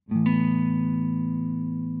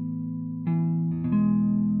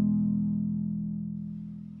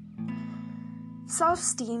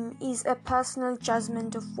Self-esteem is a personal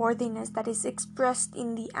judgment of worthiness that is expressed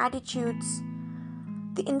in the attitudes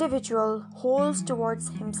the individual holds towards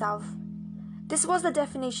himself. This was the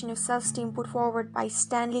definition of self-esteem put forward by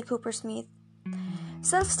Stanley Cooper Smith.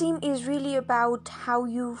 Self-esteem is really about how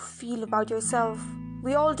you feel about yourself.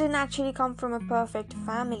 We all didn't actually come from a perfect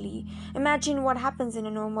family. Imagine what happens in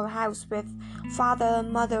a normal house with father,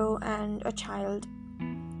 mother, and a child.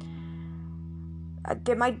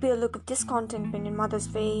 There might be a look of discontentment in mother's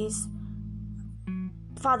face.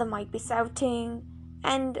 Father might be shouting,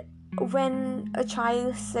 and when a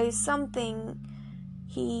child says something,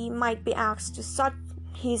 he might be asked to shut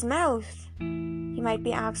his mouth. He might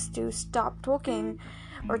be asked to stop talking,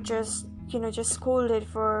 or just scolded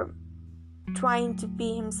for trying to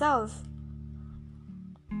be himself.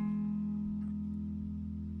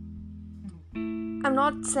 I'm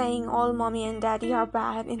not saying all mommy and daddy are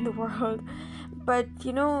bad in the world, but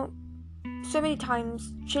so many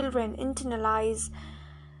times children internalize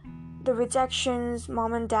the rejections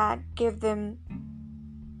mom and dad give them.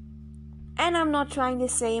 And I'm not trying to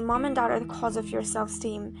say mom and dad are the cause of your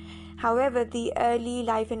self-esteem. However, the early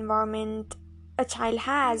life environment a child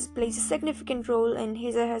has plays a significant role in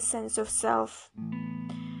his or her sense of self,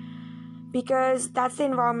 because that's the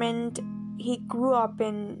environment he grew up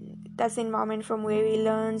in. That's the environment from where he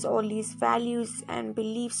learns all these values and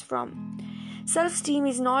beliefs from. Self-esteem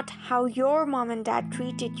is not how your mom and dad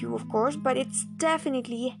treated you, of course, but it's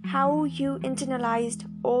definitely how you internalized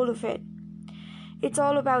all of it. It's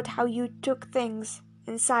all about how you took things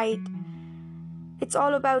inside. It's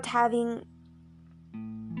all about having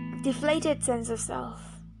deflated sense of self.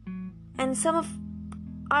 And some of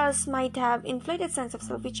us might have inflated sense of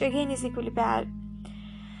self, which again is equally bad.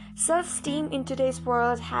 Self-esteem in today's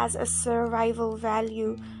world has a survival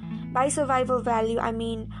value. By survival value, I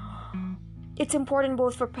mean it's important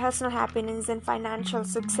both for personal happiness and financial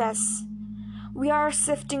success. We are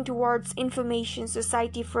shifting towards information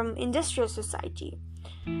society from industrial society.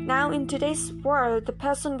 Now, in today's world, the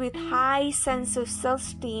person with high sense of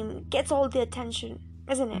self-esteem gets all the attention,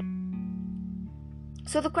 isn't it?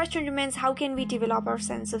 So the question remains, how can we develop our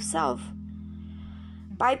sense of self?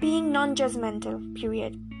 By being non-judgmental,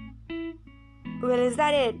 period. Well, is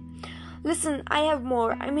that it? Listen, I have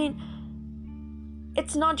more.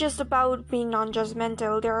 It's not just about being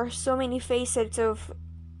non-judgmental. There are so many facets of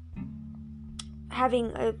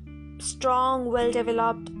having a strong,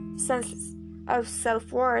 well-developed sense of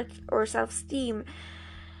self-worth or self-esteem.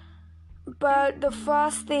 But the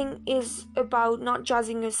first thing is about not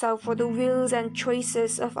judging yourself for the wills and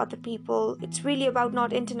choices of other people. It's really about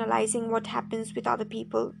not internalizing what happens with other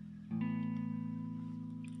people,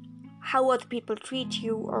 how other people treat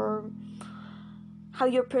you, or how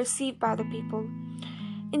you're perceived by other people.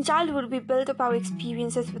 In childhood, we build up our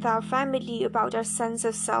experiences with our family about our sense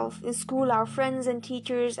of self. In school, our friends and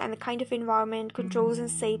teachers and the kind of environment controls and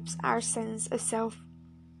shapes our sense of self.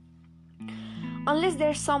 Unless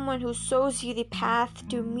there's someone who shows you the path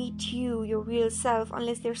to meet you, your real self,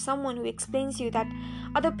 unless there's someone who explains you that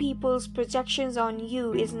other people's projections on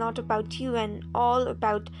you is not about you and all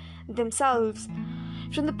about themselves.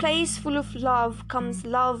 From the place full of love comes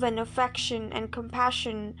love and affection and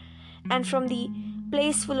compassion, and from the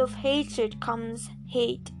place full of hatred comes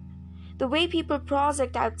hate. The way people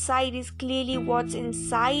project outside is clearly what's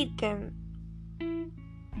inside them.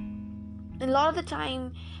 A lot of the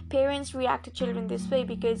time, parents react to children this way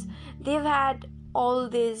because they've had all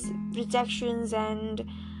these rejections and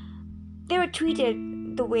they were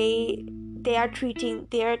treated the way they are treating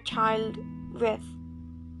their child with.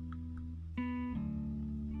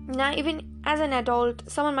 Now, even as an adult,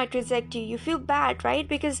 someone might reject you. You feel bad, right?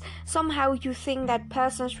 Because somehow you think that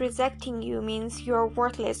person's rejecting you means you're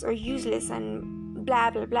worthless or useless and blah,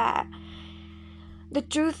 blah, blah. The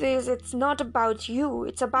truth is, it's not about you.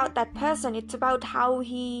 It's about that person. It's about how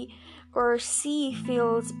he or she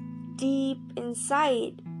feels deep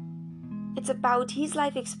inside. It's about his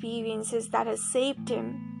life experiences that has shaped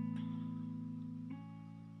him.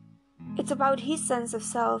 It's about his sense of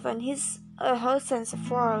self and his her sense of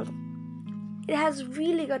world. It has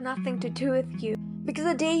really got nothing to do with you. Because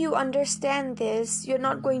the day you understand this, you're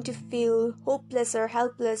not going to feel hopeless or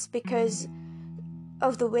helpless because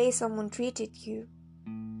of the way someone treated you.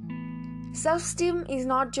 Self-esteem is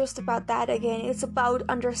not just about that again. It's about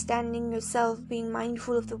understanding yourself, being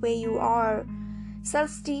mindful of the way you are.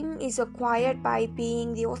 Self-esteem is acquired by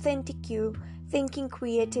being the authentic you, thinking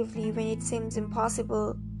creatively when it seems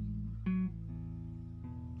impossible,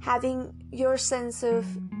 having your sense of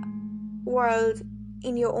world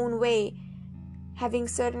in your own way, having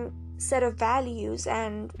certain set of values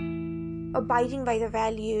and abiding by the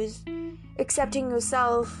values. accepting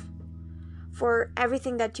yourself for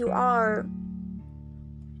everything that you are.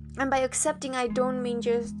 And by accepting, I don't mean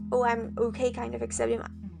just, oh, I'm okay kind of accepting.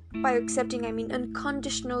 By accepting, I mean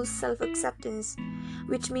unconditional self-acceptance,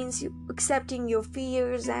 which means you accepting your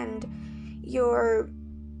fears and your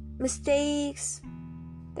mistakes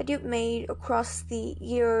that you've made across the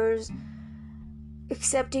years,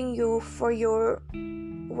 accepting you for your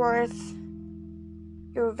worth,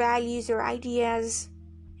 your values, your ideas,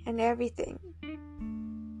 and everything.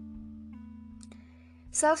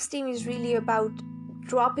 Self-esteem is really about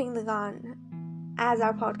dropping the gun, as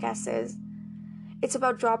our podcast says. It's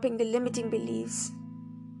about dropping the limiting beliefs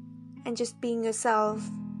and just being yourself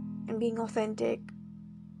and being authentic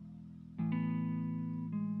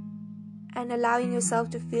and allowing yourself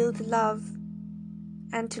to feel the love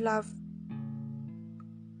and to love.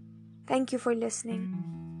 Thank you for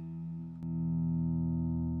listening.